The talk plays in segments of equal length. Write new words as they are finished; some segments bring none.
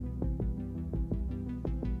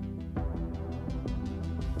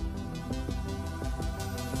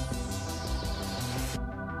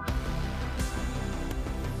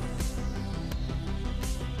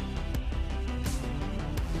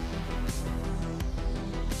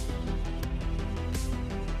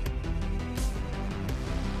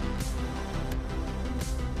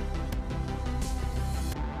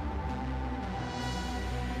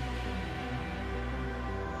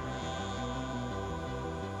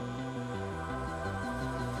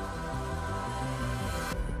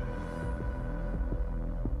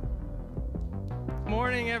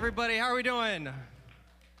morning, everybody. How are we doing?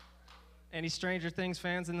 Any Stranger Things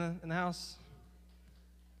fans in the house?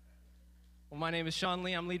 Well, my name is Sean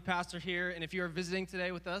Lee. I'm lead pastor here, and if you are visiting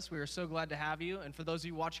today with us, we are so glad to have you. And for those of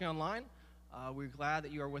you watching online, we're glad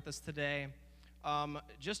that you are with us today.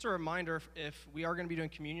 Just a reminder, if we are going to be doing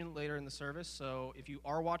communion later in the service, so if you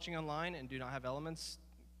are watching online and do not have elements,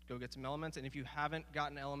 go get some elements. And if you haven't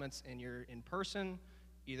gotten elements and you're in person,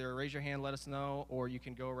 either raise your hand, let us know, or you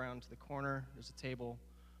can go around to the corner. There's a table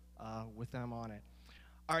with them on it.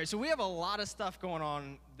 All right, so we have a lot of stuff going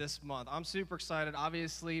on this month. I'm super excited.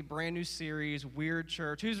 Obviously, brand new series, Weird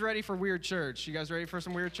Church. Who's ready for Weird Church? You guys ready for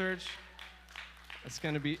some Weird Church? It's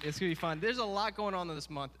gonna be fun. There's a lot going on this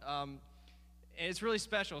month. And it's really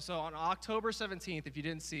special. So on October 17th, if you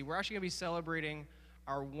didn't see, we're actually gonna be celebrating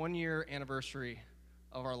our 1-year anniversary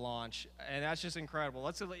of our launch, and that's just incredible.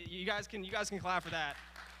 You guys can clap for that.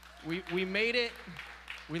 We made it.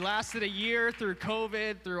 We lasted a year through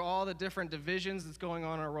COVID, through all the different divisions that's going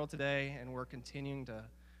on in our world today, and we're continuing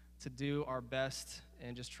to do our best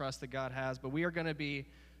and just trust that God has. But we are going to be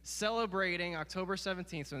celebrating October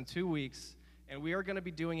 17th, so in 2 weeks, and we are going to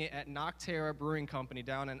be doing it at Nocterra Brewing Company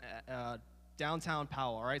down in downtown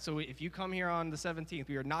Powell. All right, so if you come here on the 17th,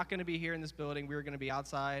 we are not going to be here in this building. We are going to be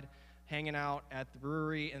outside hanging out at the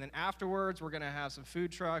brewery, and then afterwards, we're going to have some food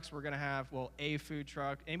trucks. We're going to have, a food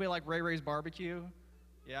truck. Anybody like Ray Ray's Barbecue?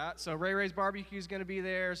 Yeah, so Ray Ray's Barbecue is going to be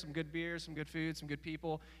there, some good beer, some good food, some good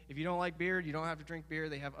people. If you don't like beer, you don't have to drink beer.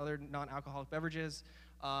 They have other non-alcoholic beverages.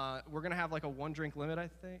 We're going to have like a 1-drink limit, I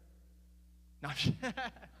think. No,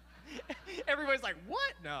 everybody's like,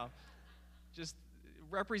 what? No, just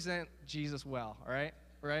represent Jesus well, all right?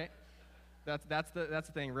 Right? That's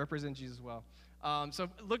the thing, represent Jesus well. So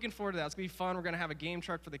looking forward to that. It's going to be fun. We're going to have a game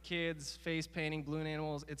truck for the kids, face painting, balloon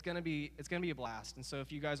animals. It's going to be a blast. And so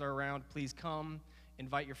if you guys are around, please come.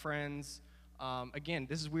 Invite your friends. Again,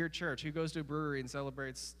 this is Weird Church. Who goes to a brewery and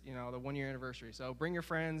celebrates, the 1-year anniversary? So bring your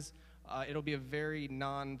friends. It'll be a very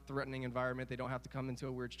non-threatening environment. They don't have to come into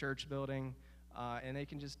a Weird Church building, and they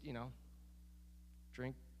can just,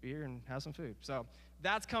 drink beer and have some food. So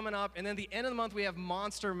that's coming up. And then the end of the month, we have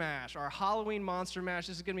Monster Mash, our Halloween Monster Mash.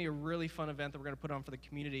 This is going to be a really fun event that we're going to put on for the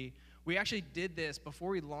community. We actually did this before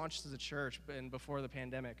we launched as a church and before the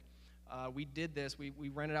pandemic. We did this. We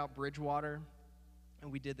rented out Bridgewater.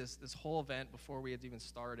 And we did this whole event before we had even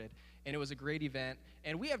started. And it was a great event.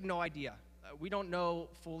 And we have no idea. We don't know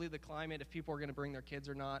fully the climate, if people are going to bring their kids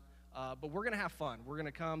or not. But we're going to have fun. We're going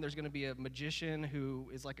to come. There's going to be a magician who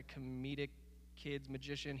is like a comedic kids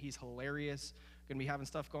magician. He's hilarious. Going to be having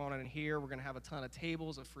stuff going on in here. We're going to have a ton of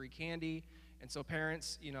tables of free candy. And so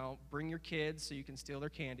parents, bring your kids so you can steal their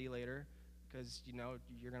candy later because,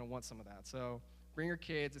 you're going to want some of that. So bring your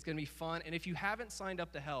kids. It's going to be fun. And if you haven't signed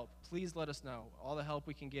up to help, please let us know. All the help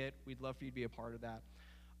we can get, we'd love for you to be a part of that.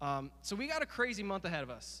 So we got a crazy month ahead of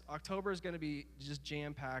us. October is going to be just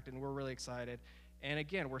jam-packed, and we're really excited. And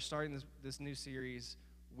again, we're starting this new series,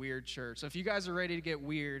 Weird Church. So if you guys are ready to get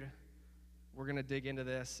weird, we're going to dig into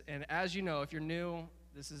this. And as you know, if you're new,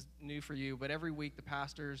 this is new for you. But every week, the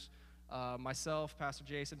pastors, myself, Pastor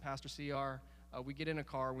Jason, Pastor CR, we get in a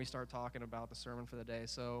car and we start talking about the sermon for the day.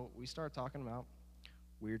 So we start talking about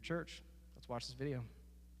Weird Church. Let's watch this video.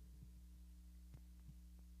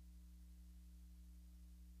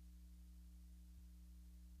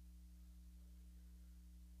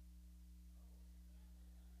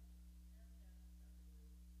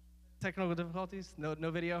 Technical difficulties? No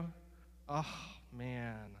video? Oh,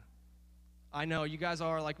 man. I know, you guys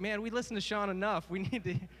are like, man, we listen to Sean enough. We need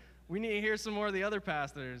to hear some more of the other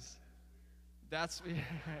pastors. Yeah,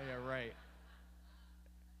 right.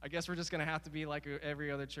 I guess we're just going to have to be like every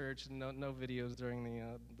other church, no videos during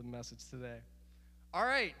the message today. All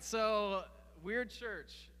right, so Weird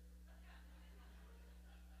Church.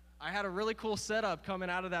 I had a really cool setup coming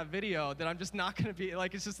out of that video that I'm just not going to be,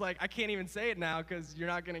 it's just I can't even say it now because you're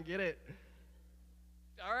not going to get it.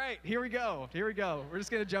 All right, here we go. We're just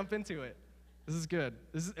going to jump into it. This is good.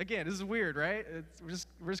 This is weird, right?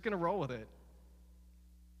 We're just going to roll with it.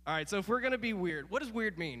 All right, so if we're going to be weird, what does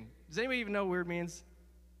weird mean? Does anybody even know what weird means?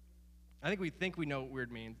 I think we know what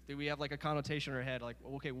weird means. Do we have a connotation in our head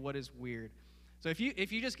okay, what is weird? So if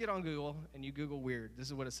you just get on Google and you Google weird, this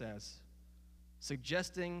is what it says.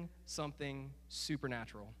 Suggesting something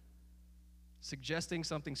supernatural. Suggesting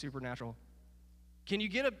something supernatural. Can you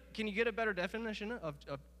get a better definition of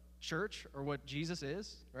church or what Jesus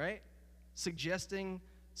is, right? Suggesting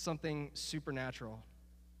something supernatural.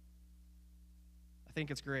 I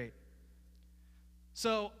think it's great.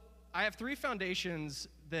 So I have 3 foundations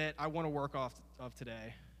that I want to work off of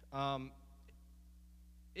today.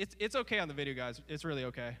 It's okay on the video, guys. It's really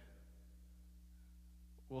okay.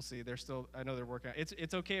 We'll see. I know they're working on it.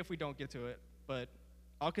 It's okay if we don't get to it, but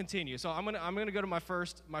I'll continue. So I'm gonna go to my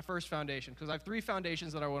first foundation, because I have 3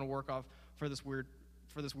 foundations that I want to work off for this weird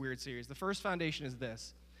series. The first foundation is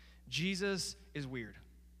this: Jesus is weird.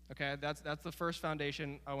 Okay, that's the first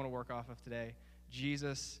foundation I want to work off of today.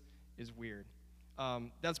 Jesus is weird.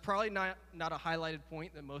 That's probably not a highlighted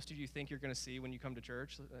point that most of you think you're going to see when you come to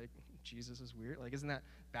church. Like, Jesus is weird. Like, isn't that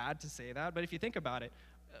bad to say that? But if you think about it,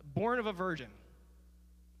 born of a virgin.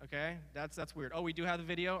 Okay, that's weird. Oh, we do have the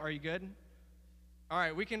video. Are you good? All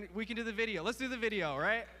right, we can do the video. Let's do the video,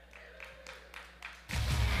 right?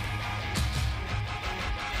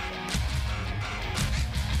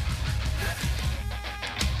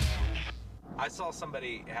 I saw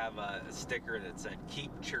somebody have a sticker that said,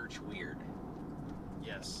 "Keep church weird."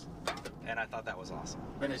 Yes. And I thought that was awesome.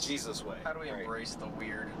 In a Jesus way. How do we embrace the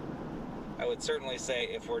weird? I would certainly say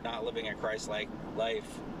if we're not living a Christ-like life,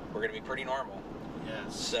 we're going to be pretty normal.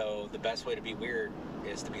 Yes. So the best way to be weird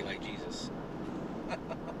is to be like Jesus.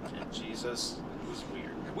 And Jesus was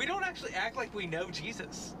weird. We don't actually act like we know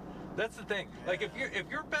Jesus. That's the thing. Like, if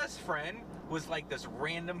your best friend was like this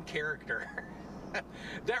random character,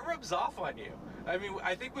 that rubs off on you. I mean,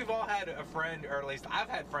 I think we've all had a friend, or at least I've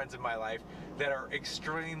had friends in my life that are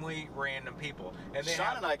extremely random people. And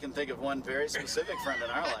Sean and I can think of one very specific friend in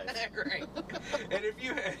our life. Right. And if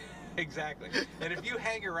you exactly, and if you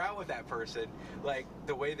hang around with that person, like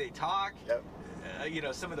the way they talk, Yep.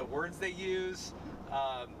 Some of the words they use,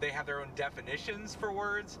 they have their own definitions for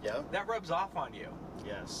words. Yep. That rubs off on you.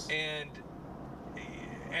 Yes. And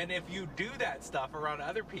if you do that stuff around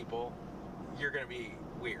other people, you're gonna be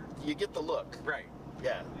weird. You get the look. Right.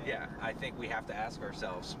 Yeah. Yeah. I think we have to ask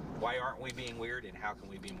ourselves, why aren't we being weird, and how can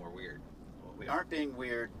we be more weird? Well, we aren't being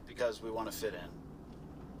weird because we want to fit in.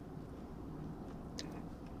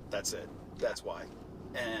 That's it. That's why.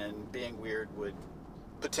 And being weird would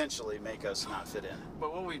potentially make us not fit in.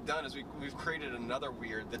 But what we've done is we've created another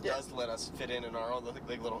weird that does let us fit in our own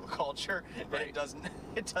like, little culture, and Right. it does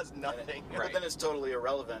nothing. Right. But then it's totally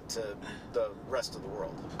irrelevant to the rest of the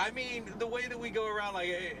world. I mean, the way that we go around, like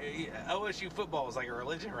OSU football is like a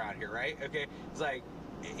religion around here, right? Okay, it's like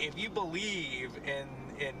if you believe in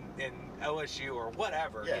OSU or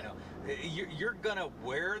whatever, Yeah. you're gonna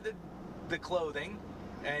wear the clothing,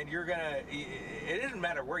 and you're gonna. It doesn't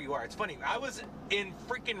matter where you are. It's funny. I was in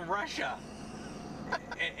freaking Russia,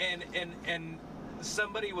 and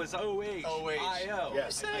somebody was OHIO.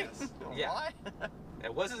 Yes. Yeah. Why?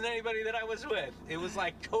 It wasn't anybody that I was with. It was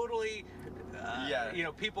like totally,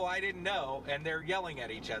 people I didn't know, and they're yelling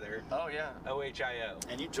at each other. Oh yeah. OHIO.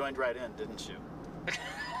 And you joined right in, didn't you?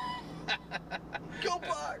 Go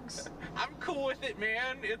Bugs! I'm cool with it,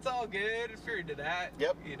 man. It's all good. If you're into that,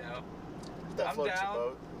 Yep. That I'm floats your down.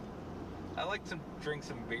 boat. I like to drink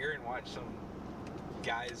some beer and watch some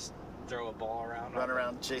guys throw a ball around. Run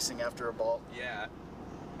around chasing after a ball. Yeah.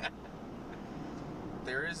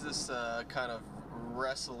 There is this kind of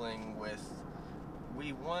wrestling with.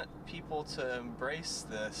 We want people to embrace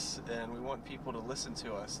this, and we want people to listen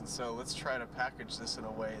to us, and so let's try to package this in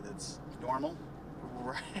a way that's Normal.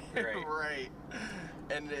 right. Right. Right.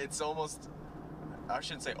 And it's almost. I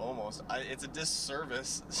shouldn't say almost. It's a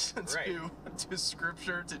disservice Right. to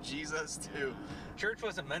Scripture, to Jesus, to Church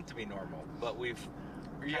wasn't meant to be normal, but we've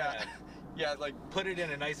yeah, like put it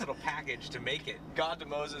in a nice little package to make it. God to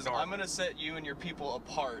Moses. Normal. I'm gonna set you and your people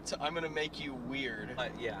apart. I'm gonna make you weird.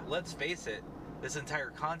 Let's face it. This entire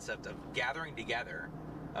concept of gathering together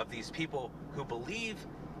of these people who believe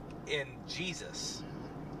in Jesus.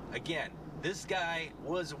 Again, this guy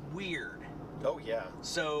was weird. Oh, yeah.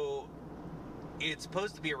 So it's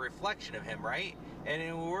supposed to be a reflection of him, right?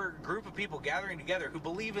 And we're a group of people gathering together who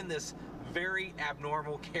believe in this very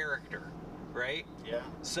abnormal character, right? Yeah.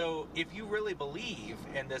 So if you really believe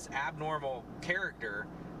in this abnormal character,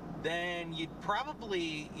 then you'd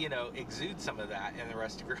probably, exude some of that in the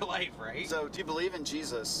rest of your life, right? So, do you believe in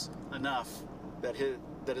Jesus enough that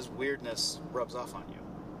his weirdness rubs off on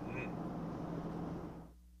you? Mm.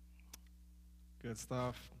 Good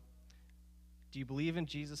stuff. Do you believe in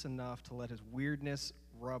Jesus enough to let his weirdness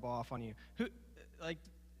rub off on you?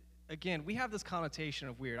 Again, we have this connotation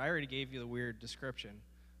of weird. I already gave you the weird description.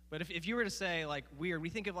 But if you were to say, like, weird, we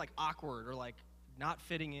think of, like, awkward or, like, not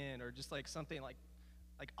fitting in or just, like, something like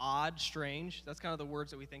odd, strange. That's kind of the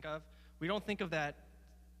words that we think of. We don't think of that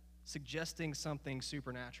suggesting something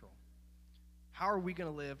supernatural. How are we going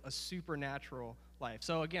to live a supernatural life?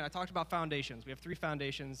 So, again, I talked about foundations. We have 3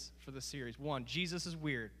 foundations for this series. 1, Jesus is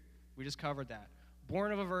weird. We just covered that.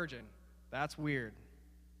 Born of a virgin. That's weird.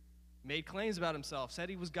 Made claims about himself. Said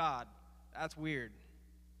he was God. That's weird.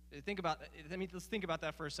 Let's think about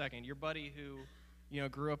that for a second. Your buddy who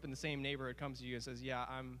grew up in the same neighborhood comes to you and says, yeah,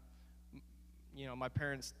 my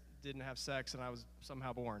parents didn't have sex and I was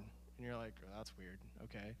somehow born. And you're like, oh, that's weird.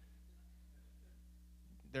 Okay.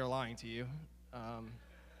 They're lying to you.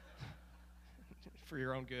 For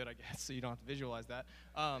your own good, I guess, so you don't have to visualize that.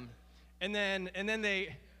 And then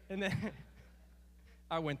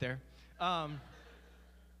I went there.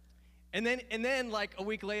 And then like a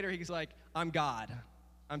week later, he's like, I'm God.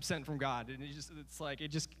 I'm sent from God. And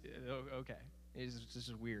okay. It's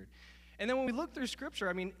just weird. And then when we look through Scripture,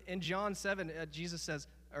 I mean, in John 7, Jesus says,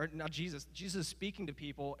 or not Jesus is speaking to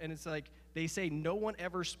people, and it's like, they say, no one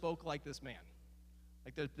ever spoke like this man.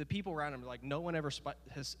 Like the people around him are like, no one ever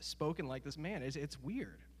has spoken like this man. It's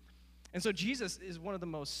weird. And so Jesus is one of the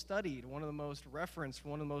most studied, one of the most referenced,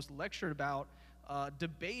 one of the most lectured about,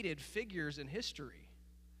 debated figures in history.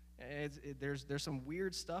 There's some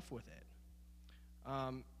weird stuff with it.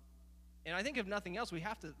 And I think if nothing else, we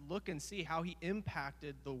have to look and see how he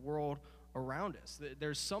impacted the world around us.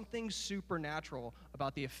 There's something supernatural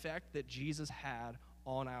about the effect that Jesus had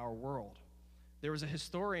on our world. There was a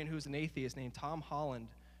historian who's an atheist named Tom Holland.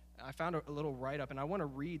 I found a little write-up, and I want to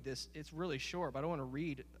read this. It's really short, but I want to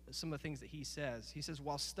read some of the things that he says. He says,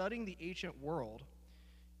 while studying the ancient world,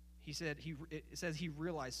 it says he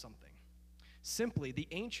realized something. Simply, the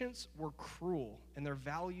ancients were cruel, and their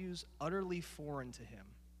values utterly foreign to him.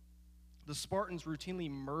 The Spartans routinely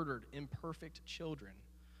murdered imperfect children.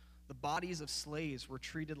 The bodies of slaves were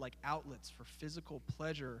treated like outlets for physical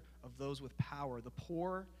pleasure of those with power. The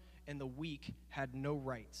poor and the weak had no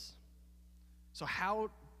rights. So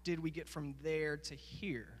how did we get from there to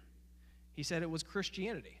here? He said it was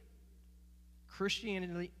Christianity.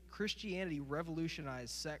 Christianity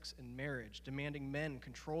revolutionized sex and marriage, demanding men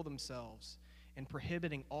control themselves and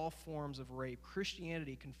prohibiting all forms of rape.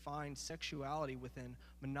 Christianity confined sexuality within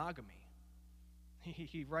monogamy.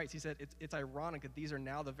 He writes, he said, it's ironic that these are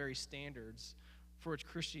now the very standards for which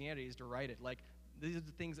Christianity is derided. Like, these are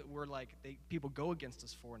the things that we're like, people go against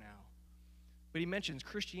us for now. But he mentions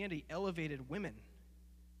Christianity elevated women.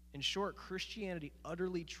 In short, Christianity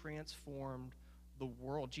utterly transformed the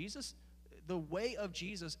world. The way of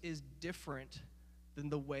Jesus is different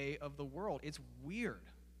than the way of the world. It's weird.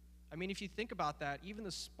 I mean, if you think about that, even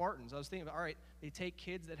the Spartans, I was thinking, all right, they take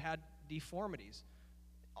kids that had deformities.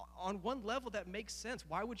 On one level, that makes sense.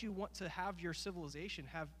 Why would you want to have your civilization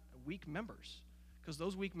have weak members? Because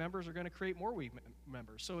those weak members are going to create more weak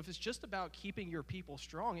members. So if it's just about keeping your people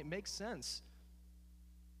strong, it makes sense.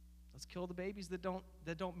 Let's kill the babies that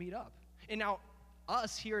don't meet up. And now,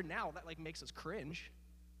 us here now, that like makes us cringe.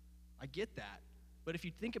 I get that. But if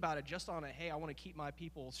you think about it just on hey, I want to keep my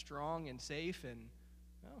people strong and safe, and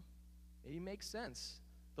well, it makes sense.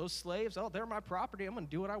 Those slaves, they're my property. I'm going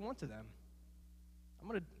to do what I want to them.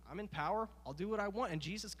 I'm in power. I'll do what I want. And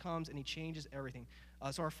Jesus comes and he changes everything.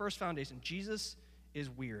 So our first foundation, Jesus is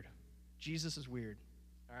weird. Jesus is weird.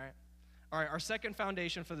 All right. Our second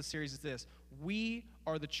foundation for the series is this. We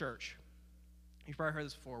are the church. You've probably heard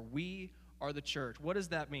this before. We are the church. What does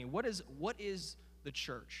that mean? What is the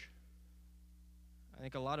church? I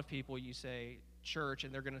think a lot of people, you say church,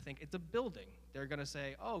 and they're going to think it's a building. They're going to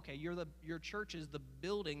say, oh, okay, your church is the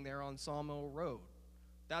building there on Sawmill Road.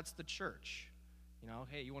 That's the church.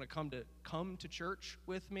 Hey, you want to come to church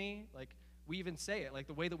with me? Like, we even say it, like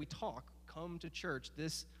the way that we talk, come to church.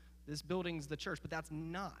 This building's the church, but that's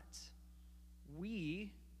not.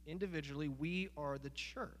 We, individually, we are the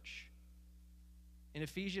church. In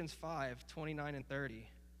Ephesians 5:29 and 30,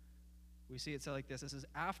 we see it said like this. It says,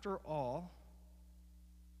 after all,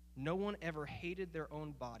 no one ever hated their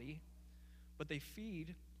own body, but they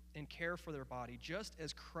feed and care for their body, just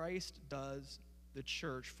as Christ does the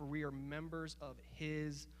church, for we are members of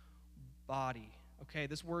his body. Okay,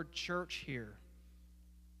 this word church here,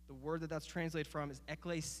 the word that's translated from is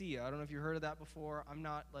ekklesia. I don't know if you heard of that before. I'm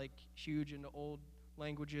not like huge into old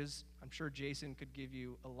languages. I'm sure Jason could give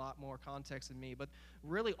you a lot more context than me, but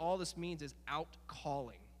really all this means is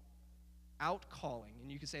outcalling. Outcalling,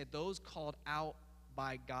 and you can say those called out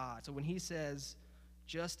by God. So when he says,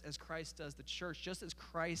 just as Christ does the church, just as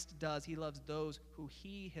Christ does, he loves those who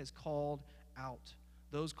he has called out,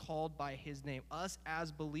 those called by his name. Us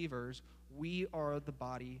as believers, we are the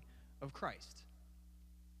body of Christ.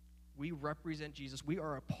 We represent Jesus. We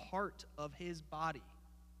are a part of his body.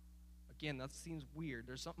 Again, that seems weird.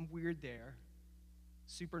 There's something weird there.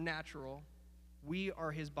 Supernatural. We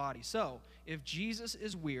are his body. So, if Jesus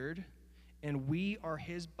is weird and we are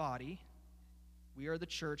his body, we are the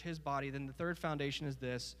church, his body, then the third foundation is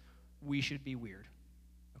this: we should be weird.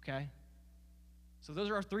 Okay? So those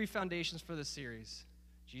are our three foundations for this series.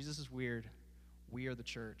 Jesus is weird. We are the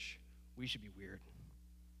church. We should be weird.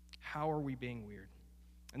 How are we being weird?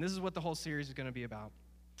 And this is what the whole series is going to be about.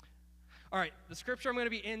 All right, the scripture I'm going to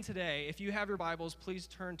be in today, if you have your Bibles, please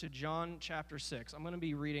turn to John chapter 6. I'm going to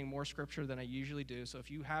be reading more scripture than I usually do, so if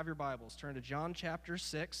you have your Bibles, turn to John chapter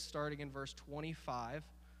 6, starting in verse 25.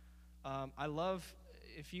 I love,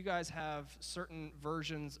 if you guys have certain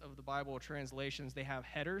versions of the Bible translations, they have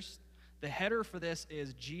headers. The header for this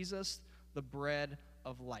is Jesus, the bread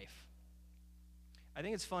of life. I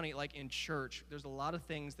think it's funny, like in church, there's a lot of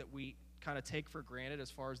things that we kind of take for granted as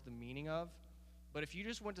far as the meaning of. But if you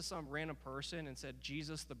just went to some random person and said,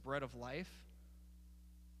 Jesus, the bread of life,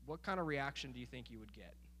 what kind of reaction do you think you would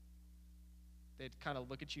get? They'd kind of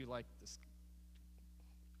look at you like this,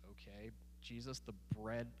 okay, Jesus, the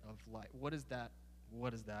bread of life. What does that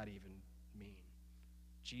even mean?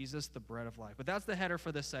 Jesus, the bread of life. But that's the header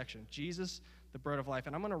for this section. Jesus, the bread of life.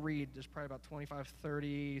 And I'm going to read, there's probably about 25,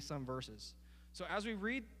 30 some verses. So as we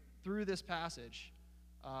read through this passage,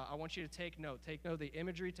 I want you to take note. Take note of the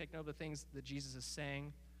imagery. Take note of the things that Jesus is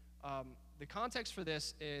saying. The context for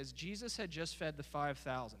this is Jesus had just fed the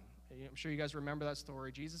 5,000. I'm sure you guys remember that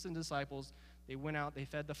story. Jesus and disciples, they went out, they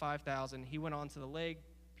fed the 5,000. He went onto the lake.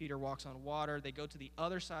 Peter walks on water. They go to the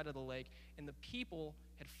other side of the lake, and the people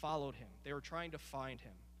had followed him. They were trying to find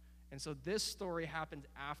him. And so this story happened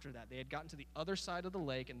after that. They had gotten to the other side of the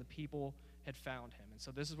lake, and the people had found him. And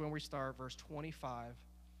so this is when we start, verse 25,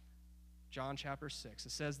 John chapter 6.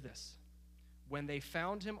 It says this: When they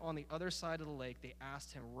found him on the other side of the lake, they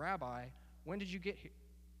asked him, Rabbi, when did you get here?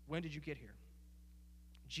 When did you get here?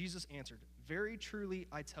 Jesus answered, Very truly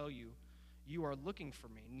I tell you, you are looking for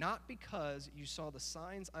me, not because you saw the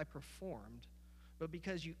signs I performed, but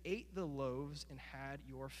because you ate the loaves and had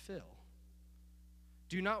your fill.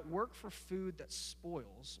 Do not work for food that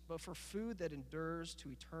spoils, but for food that endures to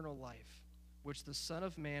eternal life, which the Son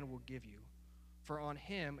of Man will give you. For on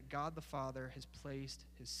him God the Father has placed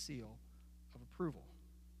his seal of approval.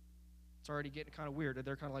 It's already getting kind of weird.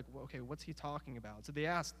 They're kind of like, well, okay, what's he talking about? So they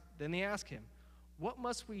ask him, what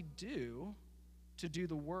must we do to do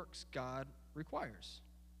the works God requires?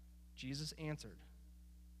 Jesus answered,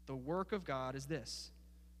 the work of God is this,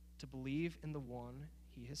 to believe in the one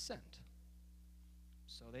he has sent.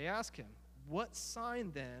 So they ask him, what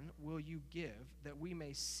sign then will you give that we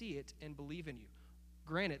may see it and believe in you?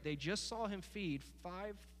 Granted, they just saw him feed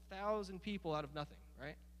 5,000 people out of nothing,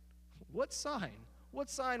 right? What sign? What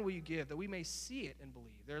sign will you give that we may see it and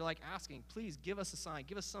believe? They're like asking, please give us a sign.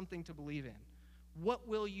 Give us something to believe in. What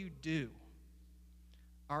will you do?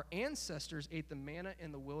 Our ancestors ate the manna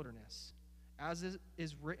in the wilderness. As it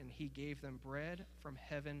is written, he gave them bread from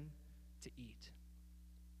heaven to eat.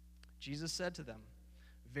 Jesus said to them,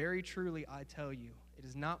 very truly I tell you, it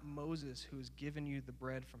is not Moses who has given you the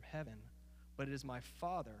bread from heaven, but it is my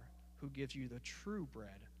Father who gives you the true bread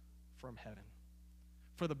from heaven.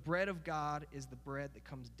 For the bread of God is the bread that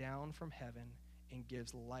comes down from heaven and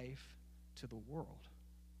gives life to the world.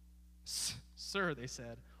 Sir, they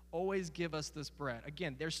said, always give us this bread.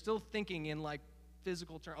 Again, they're still thinking in like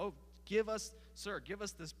physical terms. Oh, give us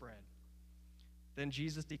this bread. Then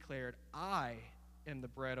Jesus declared, I am the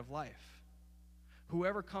bread of life.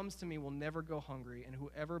 Whoever comes to me will never go hungry, and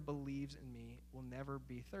whoever believes in me will never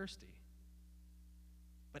be thirsty.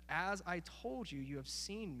 But as I told you, you have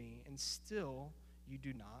seen me, and still you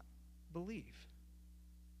do not believe.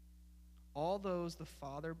 All those the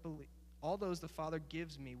Father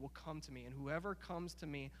gives me will come to me, and whoever comes to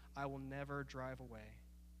me, I will never drive away.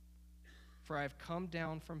 For I have come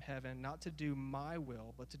down from heaven not to do my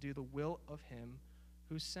will, but to do the will of him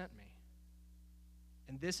who sent me.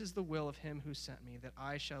 And this is the will of him who sent me, that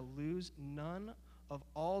I shall lose none of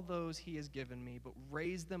all those he has given me, but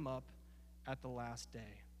raise them up at the last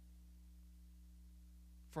day.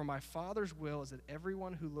 For my Father's will is that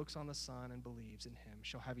everyone who looks on the Son and believes in him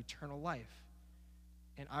shall have eternal life,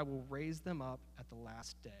 and I will raise them up at the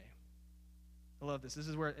last day. I love this. This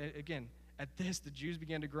is where, again, at this, the Jews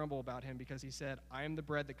began to grumble about him because he said, I am the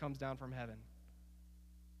bread that comes down from heaven.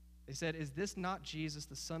 They said, is this not Jesus,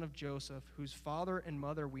 the son of Joseph, whose father and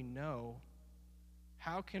mother we know?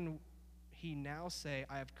 How can he now say,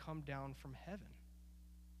 I have come down from heaven?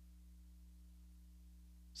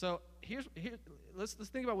 So let's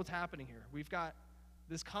think about what's happening here. We've got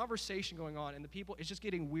this conversation going on, and the people, it's just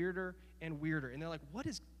getting weirder and weirder. And they're like, what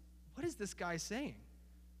is this guy saying?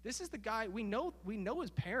 This is the guy, we know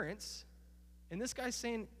his parents, and this guy's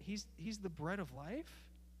saying he's the bread of life?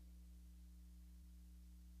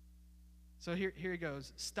 So here he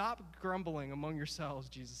goes. Stop grumbling among yourselves,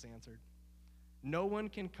 Jesus answered. No one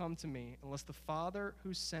can come to me unless the Father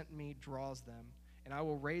who sent me draws them, and I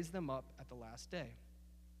will raise them up at the last day.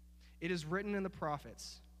 It is written in the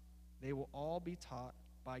prophets, they will all be taught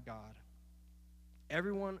by God.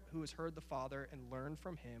 Everyone who has heard the Father and learned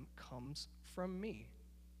from him comes from me.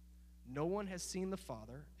 No one has seen the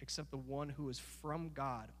Father except the one who is from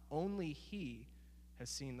God. Only he has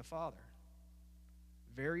seen the Father.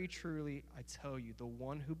 Very truly, I tell you, the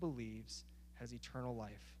one who believes has eternal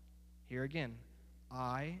life. Here again,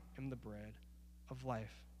 I am the bread of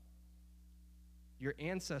life. Your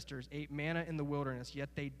ancestors ate manna in the wilderness, yet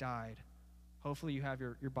they died. Hopefully you have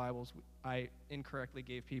your Bibles. I incorrectly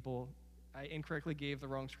gave the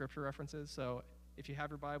wrong scripture references, so if you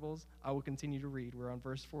have your Bibles, I will continue to read. We're on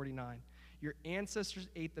verse 49. Your ancestors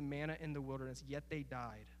ate the manna in the wilderness, yet they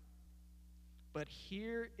died. But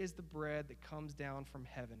here is the bread that comes down from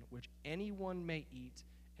heaven, which anyone may eat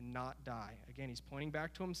and not die. Again, he's pointing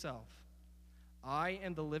back to himself. I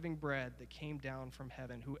am the living bread that came down from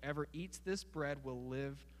heaven. Whoever eats this bread will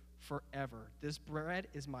live forever. This bread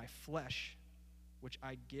is my flesh, which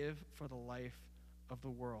I give for the life of the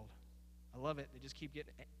world. I love it. They just keep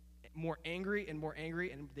getting more angry,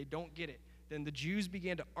 and they don't get it. Then the Jews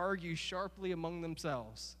began to argue sharply among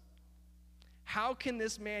themselves. How can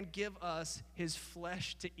this man give us his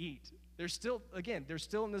flesh to eat? They're still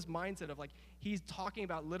in this mindset of like, he's talking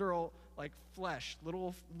about literal, like flesh,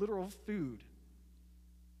 literal food.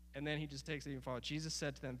 And then he just takes it even farther. Jesus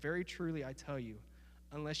said to them, very truly I tell you,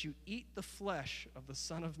 unless you eat the flesh of the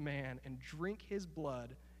Son of Man and drink his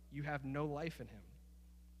blood, you have no life in him.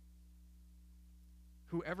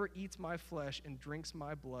 Whoever eats my flesh and drinks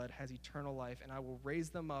my blood has eternal life, and I will raise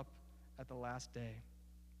them up at the last day.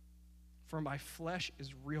 For my flesh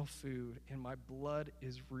is real food, and my blood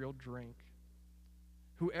is real drink.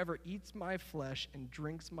 Whoever eats my flesh and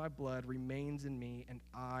drinks my blood remains in me, and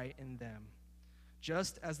I in them.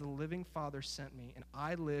 Just as the living Father sent me, and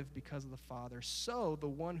I live because of the Father, so the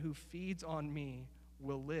one who feeds on me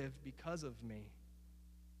will live because of me.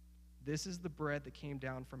 This is the bread that came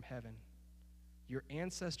down from heaven. Your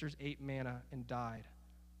ancestors ate manna and died,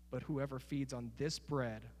 but whoever feeds on this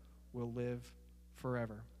bread will live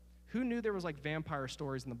forever. Who knew there was like vampire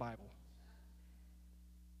stories in the Bible?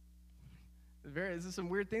 This is some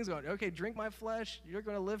weird things going on. Okay, drink my flesh, you're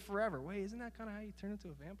going to live forever. Wait, isn't that kind of how you turn into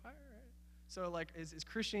a vampire? Right? So like, is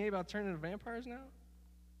Christianity about turning into vampires now?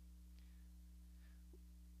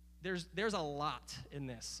 There's a lot in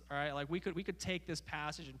this, all right? Like we could take this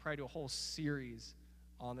passage and probably do a whole series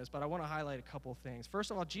on this, but I want to highlight a couple of things.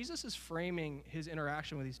 First of all, Jesus is framing his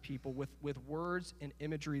interaction with these people with words and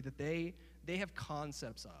imagery that they have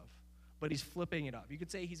concepts of, but he's flipping it up. You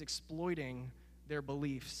could say he's exploiting their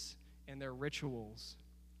beliefs and their rituals,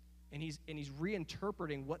 and he's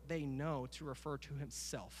reinterpreting what they know to refer to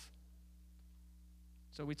himself.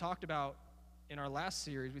 So we talked about, in our last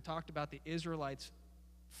series, we talked about the Israelites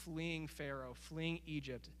fleeing Pharaoh, fleeing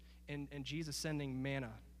Egypt, and Jesus sending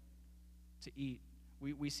manna to eat.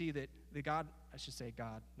 We see that God,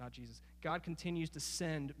 not Jesus, God continues to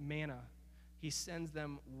send manna. He sends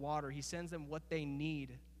them water. He sends them what they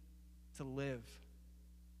need to live.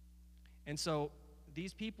 And so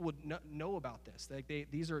these people would know about this.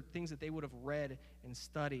 These are things that they would have read and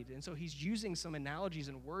studied. And so he's using some analogies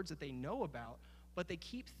and words that they know about, but they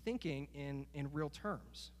keep thinking in real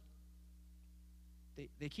terms.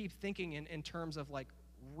 They keep thinking in terms of like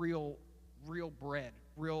real bread,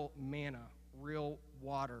 real manna, real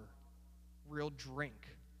water, real drink.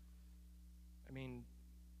 I mean,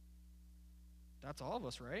 that's all of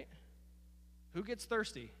us, right? Who gets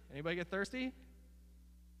thirsty? Anybody get thirsty?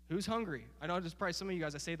 Who's hungry? I know there's probably some of you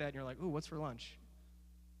guys that say that and you're like, ooh, what's for lunch?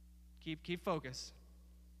 Keep focus.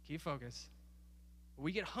 Keep focus.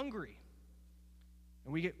 We get hungry.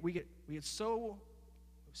 And we get so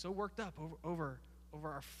worked up over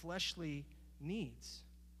our fleshly needs.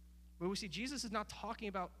 But we see Jesus is not talking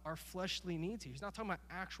about our fleshly needs here. He's not talking about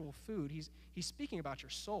actual food. He's speaking about your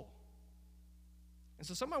soul. And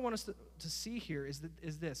so something I want us to see here is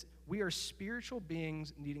this. We are spiritual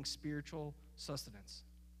beings needing spiritual sustenance.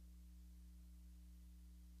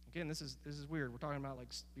 Again, this is weird. We're talking about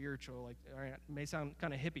like spiritual, like, all right, it may sound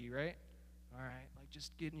kind of hippie, right? All right, like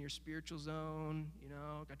just get in your spiritual zone,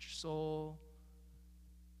 got your soul.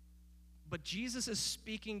 But Jesus is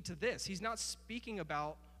speaking to this. He's not speaking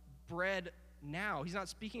about bread now. He's not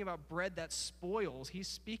speaking about bread that spoils. He's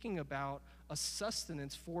speaking about a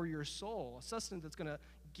sustenance for your soul, a sustenance that's going to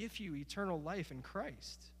give you eternal life in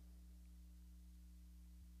Christ.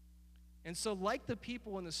 And so like the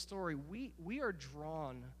people in the story, we are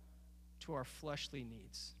drawn to our fleshly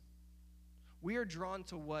needs. We are drawn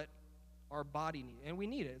to what our body needs, and we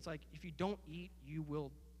need it. It's like if you don't eat, you will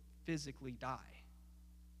physically die.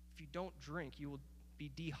 If you don't drink, you will be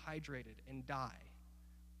dehydrated and die.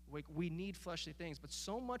 We need fleshly things, but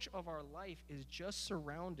so much of our life is just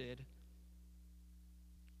surrounded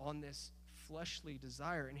on this fleshly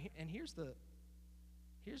desire. And here's the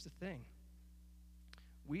thing.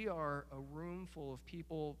 We are a room full of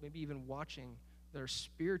people, maybe even watching, that are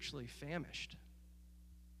spiritually famished.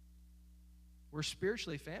 We're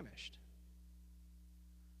spiritually famished.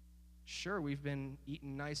 Sure, we've been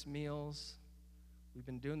eating nice meals. We've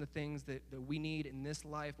been doing the things that we need in this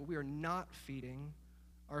life, but we are not feeding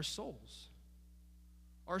our souls.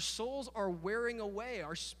 Our souls are wearing away.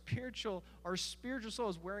 Our spiritual soul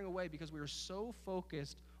is wearing away because we are so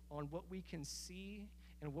focused on what we can see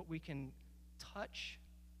and what we can touch.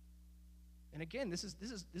 And again, this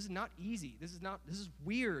is not easy. This is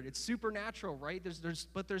weird. It's supernatural, right?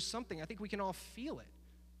 But there's something. I think we can all feel it.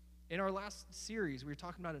 In our last series, we were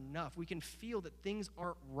talking about enough. We can feel that things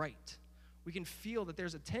aren't right. We can feel that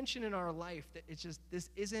there's a tension in our life that it's just, this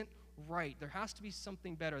isn't right. There has to be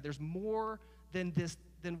something better. There's more than this,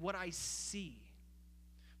 than what I see.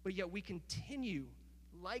 But yet we continue,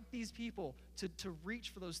 like these people, to reach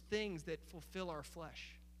for those things that fulfill our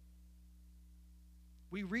flesh.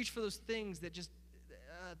 We reach for those things that just,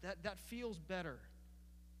 that feels better.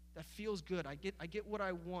 That feels good. I get what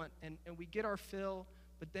I want, and we get our fill,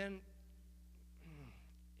 but then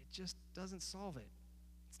it just doesn't solve it.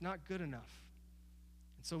 It's not good enough.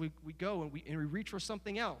 And so we go and we reach for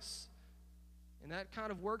something else. And that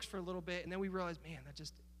kind of works for a little bit, and then we realize, man,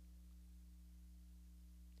 it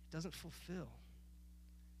doesn't fulfill.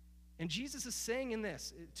 And Jesus is saying in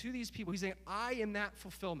this, to these people, he's saying, I am that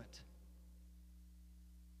fulfillment.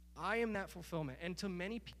 I am that fulfillment. And to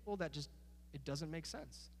many people, it doesn't make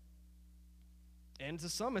sense. And to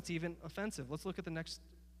some, it's even offensive. Let's look at the next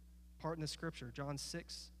part in the scripture, John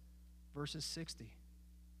 6, verses 60.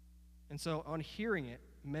 And so on hearing it,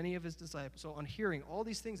 many of his disciples, so on hearing all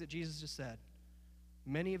these things that Jesus just said,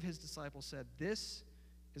 many of his disciples said, this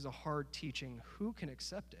is a hard teaching. Who can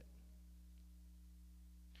accept it?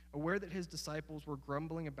 Aware that his disciples were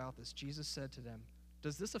grumbling about this, Jesus said to them,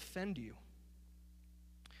 does this offend you?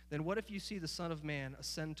 Then what if you see the Son of Man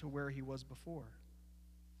ascend to where he was before?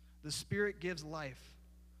 The Spirit gives life.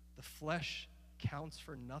 The flesh counts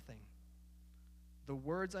for nothing. The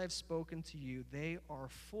words I have spoken to you, they are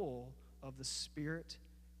full of the Spirit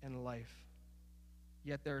and life.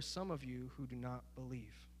 Yet there are some of you who do not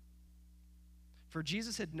believe. For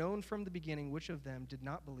Jesus had known from the beginning which of them did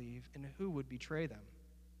not believe and who would betray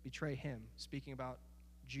him. Speaking about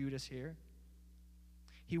Judas here.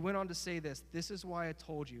 He went on to say this is why I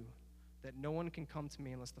told you that no one can come to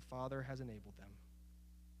me unless the Father has enabled them.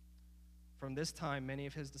 From this time, many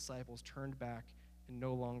of his disciples turned back and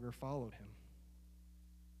no longer followed him.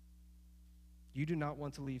 You do not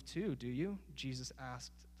want to leave too, do you? Jesus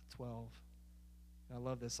asked the 12. And I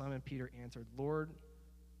love this. Simon Peter answered, Lord,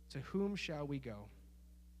 to whom shall we go?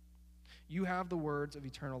 You have the words of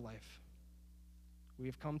eternal life. We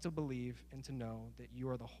have come to believe and to know that you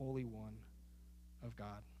are the Holy One of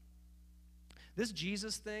God. This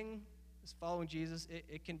Jesus thing, this following Jesus,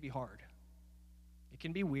 it can be hard. It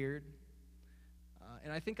can be weird.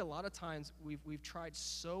 And I think a lot of times we've tried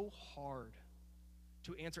so hard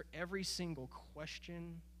to answer every single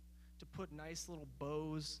question, to put nice little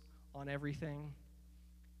bows on everything.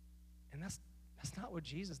 And that's not what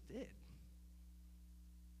Jesus did.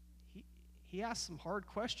 He asked some hard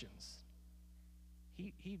questions.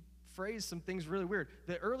 He phrased some things really weird.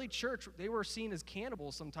 The early church, they were seen as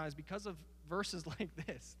cannibals sometimes because of verses like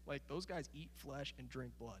this. Like, those guys eat flesh and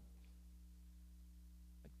drink blood.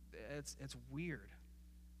 Like, it's weird.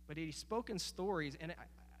 But he spoke in stories, and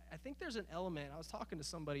I think there's an element, I was talking to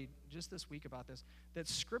somebody just this week about this, that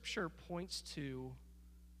Scripture points to,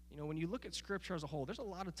 when you look at Scripture as a whole, there's a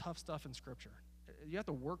lot of tough stuff in Scripture. You have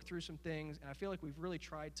to work through some things, and I feel like we've really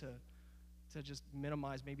tried to just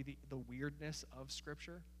minimize maybe the weirdness of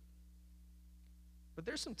Scripture. But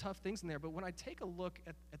there's some tough things in there. But when I take a look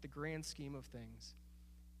at the grand scheme of things,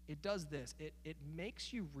 it does this. It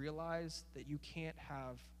makes you realize that you can't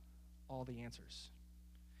have all the answers.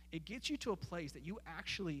 It gets you to a place that you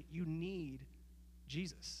need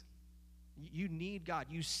Jesus. You need God.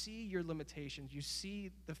 You see your limitations. You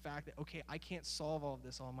see the fact that, okay, I can't solve all of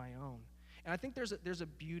this on my own. And I think there's a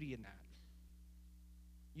beauty in that.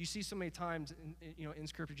 You see so many times in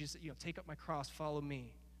Scripture, Jesus said, take up my cross, follow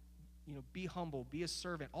me. Be humble, be a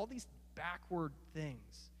servant. All these backward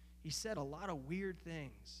things. He said a lot of weird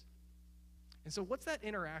things. And so what's that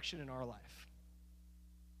interaction in our life?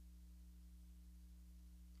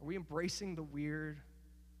 Are we embracing the weird?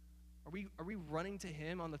 Are we running to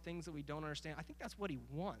him on the things that we don't understand? I think that's what he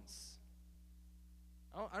wants.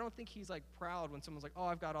 I don't think he's like proud when someone's like, oh,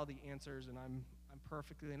 I've got all the answers and I'm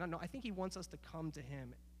perfectly. No, I think he wants us to come to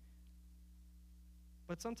him.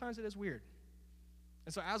 But sometimes it is weird.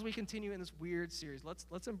 And so as we continue in this weird series,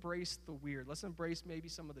 let's embrace the weird. Let's embrace maybe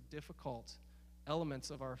some of the difficult elements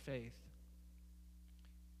of our faith.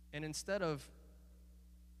 And instead of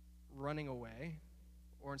running away,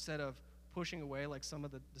 or instead of pushing away like some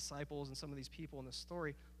of the disciples and some of these people in this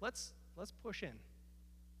story, let's push in.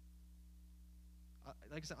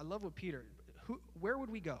 Like I said, I love what Peter, where would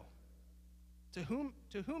we go? To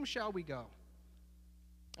whom shall we go?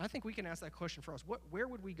 I think we can ask that question for us. Where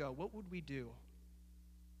would we go? What would we do?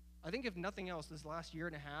 I think if nothing else, this last year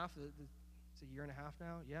and a half, it's a year and a half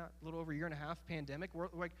now, yeah, a little over a year and a half pandemic,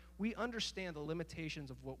 we understand the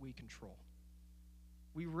limitations of what we control.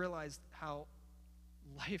 We realize how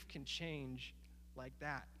life can change like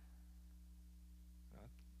that.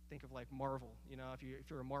 Think of like Marvel. If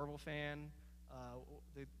you're a Marvel fan,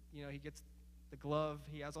 he gets the glove.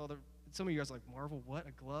 He has all the. Some of you guys are like, Marvel, what,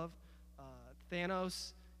 a glove?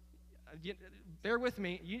 Thanos. Bear with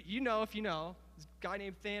me. You know if you know. This guy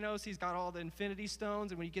named Thanos, he's got all the Infinity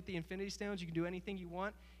Stones, and when you get the Infinity Stones, you can do anything you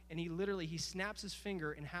want. And he snaps his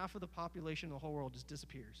finger, and half of the population of the whole world just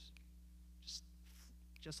disappears.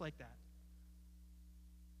 Just like that.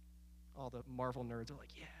 All the Marvel nerds are like,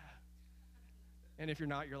 yeah. And if you're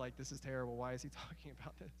not, you're like, this is terrible. Why is he talking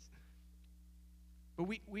about this? But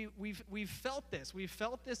we've felt this. We've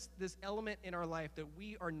felt this element in our life that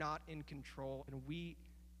we are not in control, and we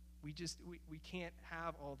can't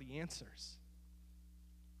have all the answers.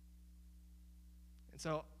 And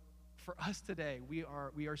so for us today, we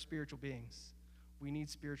are spiritual beings. We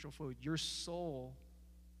need spiritual food. Your soul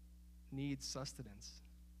needs sustenance.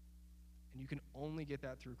 And you can only get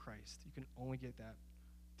that through Christ. You can only get that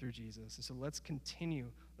through Jesus. And so let's continue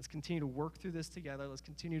to work through this together. Let's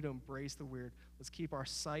continue to embrace the weird. Let's keep our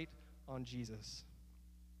sight on Jesus.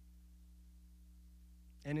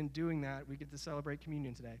 And in doing that, we get to celebrate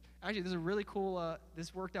communion today. Actually, this is a really cool,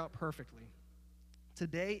 this worked out perfectly.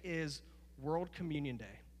 Today is World Communion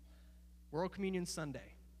Day. World Communion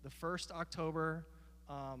Sunday. The first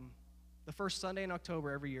Sunday in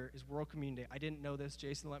October every year is World Communion Day. I didn't know this.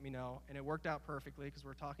 Jason let me know. And it worked out perfectly because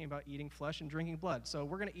we're talking about eating flesh and drinking blood. So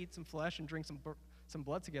we're going to eat some flesh and drink some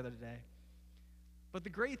blood together today. But the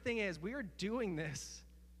great thing is we are doing this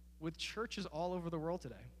with churches all over the world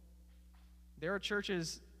today. There are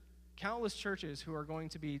churches, countless churches, who are going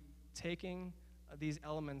to be taking these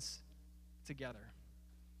elements together.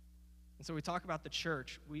 And so we talk about the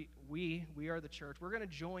church. We are the church. We're going to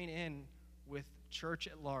join in with church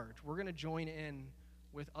at large. We're going to join in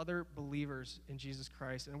with other believers in Jesus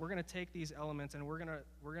Christ, and we're going to take these elements and we're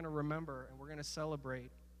going to remember and we're going to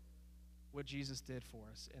celebrate what Jesus did for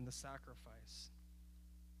us and the sacrifice.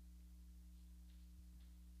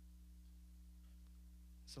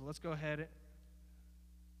 So let's go ahead.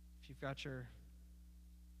 If you've got your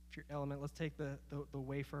element, let's take the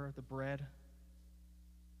wafer, the bread.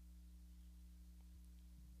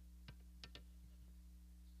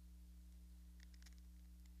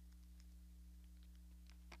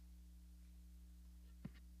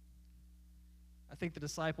 I think the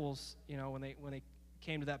disciples, when they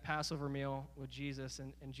came to that Passover meal with Jesus,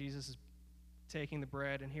 and Jesus is taking the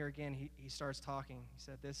bread, and here again he starts talking. He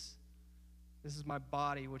said, This is my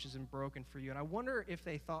body, which is broken for you. And I wonder if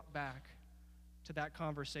they thought back to that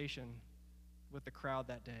conversation with the crowd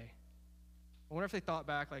that day. I wonder if they thought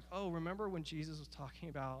back like, oh, remember when Jesus was talking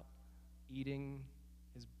about eating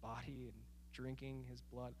his body and drinking his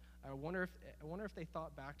blood? I wonder if they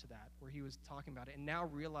thought back to that, where he was talking about it, and now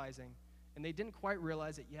realizing, and they didn't quite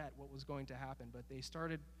realize it yet, what was going to happen, but they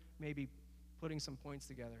started maybe putting some points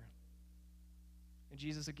together. And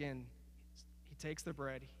Jesus, again, he takes the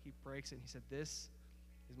bread, he breaks it, and he said, this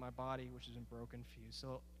is my body, which has been broken for you.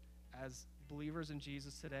 So as believers in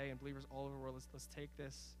Jesus today and believers all over the world, let's take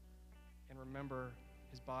this and remember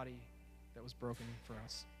his body that was broken for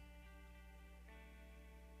us.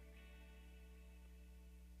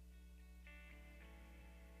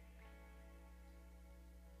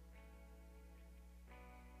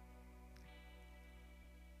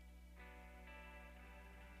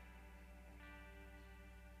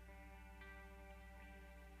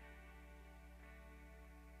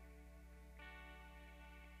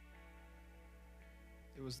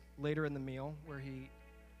 It was later in the meal where he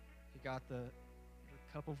got the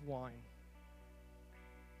cup of wine.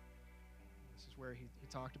 This is where he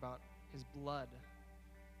talked about his blood,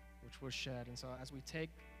 which was shed. And so as we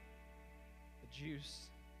take the juice,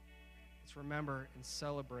 let's remember and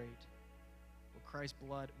celebrate what Christ's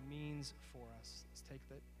blood means for us. Let's take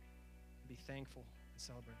that and be thankful and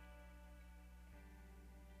celebrate.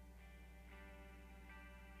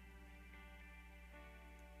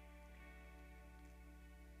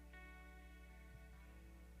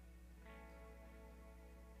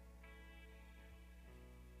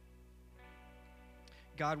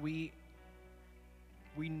 God, we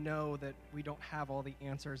know that we don't have all the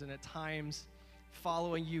answers, and at times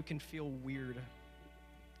following you can feel weird.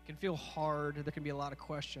 It can feel hard. There can be a lot of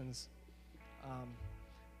questions.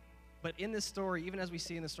 But in this story, even as we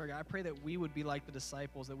see in this story, God, I pray that we would be like the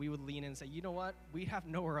disciples, that we would lean in and say, you know what? We have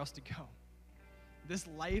nowhere else to go. This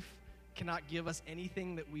life cannot give us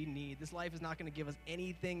anything that we need. This life is not going to give us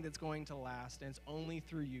anything that's going to last, and it's only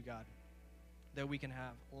through you, God, that we can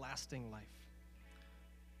have lasting life.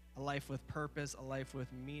 A life with purpose, a life with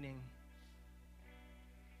meaning.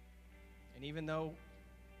 And even though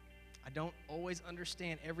I don't always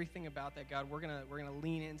understand everything about that, God, we're gonna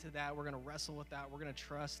lean into that. We're gonna wrestle with that. We're gonna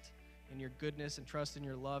trust in your goodness and trust in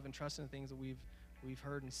your love and trust in the things that we've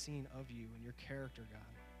heard and seen of you and your character, God.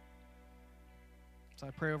 So I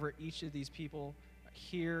pray over each of these people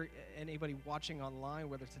here, anybody watching online,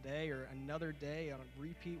 whether today or another day on a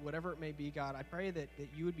repeat, whatever it may be, God, I pray that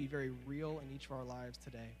you would be very real in each of our lives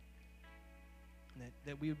today. And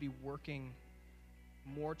that we would be working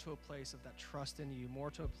more to a place of that trust in you, more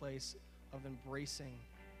to a place of embracing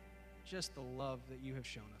just the love that you have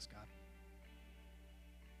shown us, God.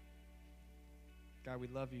 God, we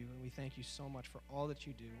love you, and we thank you so much for all that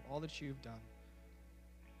you do, all that you've done.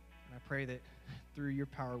 And I pray that through your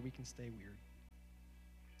power we can stay weird.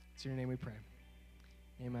 It's in your name we pray.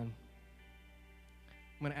 Amen.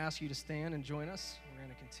 I'm going to ask you to stand and join us. We're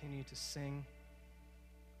going to continue to sing.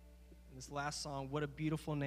 In this last song, What a Beautiful Name.